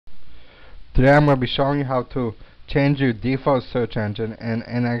Today I'm going to be showing you how to change your default search engine in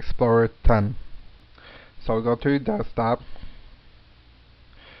Internet Explorer 10. So go to your desktop,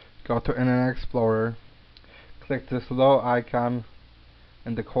 go to Internet Explorer, click this little icon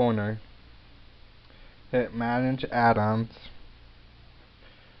in the corner, hit Manage Add-ons,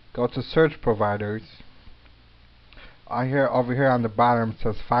 go to Search Providers. Over here on the bottom it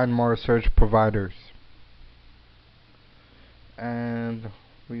says Find More Search Providers. And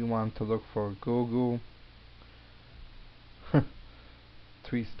we want to look for Google.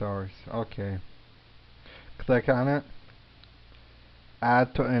 3 stars. Okay. Click on it.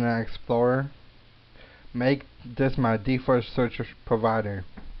 Add to Internet Explorer. Make this my default search provider.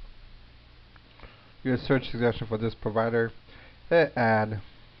 Your search suggestion for this provider. Hit Add.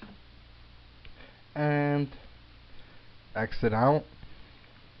 And exit out.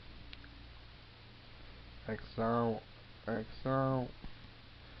 Exit out. Exit out.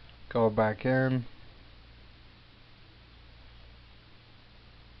 Go back in.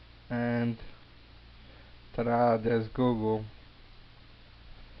 And ta-da, there's Google.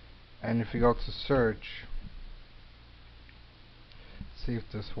 And if you go to search, see if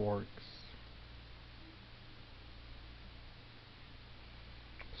this works.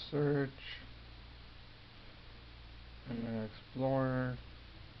 Search and Explorer.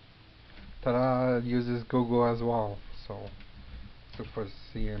 Ta-da, it uses Google as well. So look for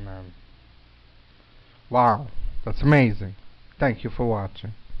CNN. Wow, that's amazing. Thank you for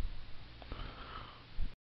watching.